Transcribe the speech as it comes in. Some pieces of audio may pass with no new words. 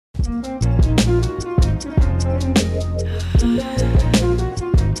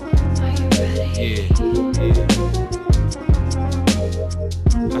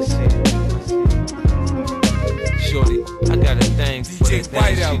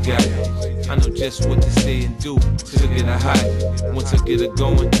I know just what to say and do to get her hot. Once I get her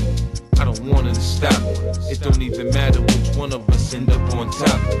going, I don't want her to stop. It don't even matter which one of us end up on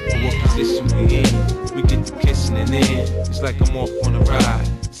top or what position we in. We get to kissing and then it's like I'm off on a ride.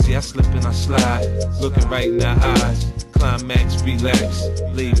 See, I slip and I slide, looking right in her eyes. Climax, relax,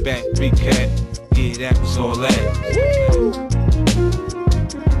 lay back, recap. Yeah, that was all that.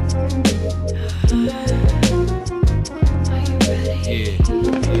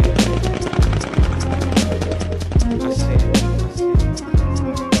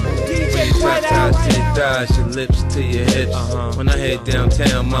 Thighs, your lips to your hips. When I head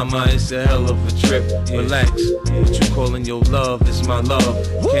downtown, mama, it's a hell of a trip. Relax, what you calling your love is my love.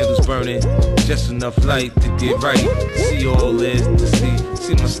 Candles burning, just enough light to get right. See all is to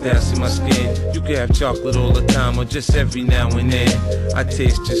see my style, see my skin. You can have chocolate all the time or just every now and then. I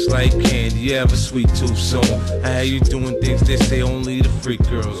taste just like candy, you ever sweet tooth soon. I had you doing things they say only the freak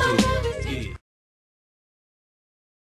girls do.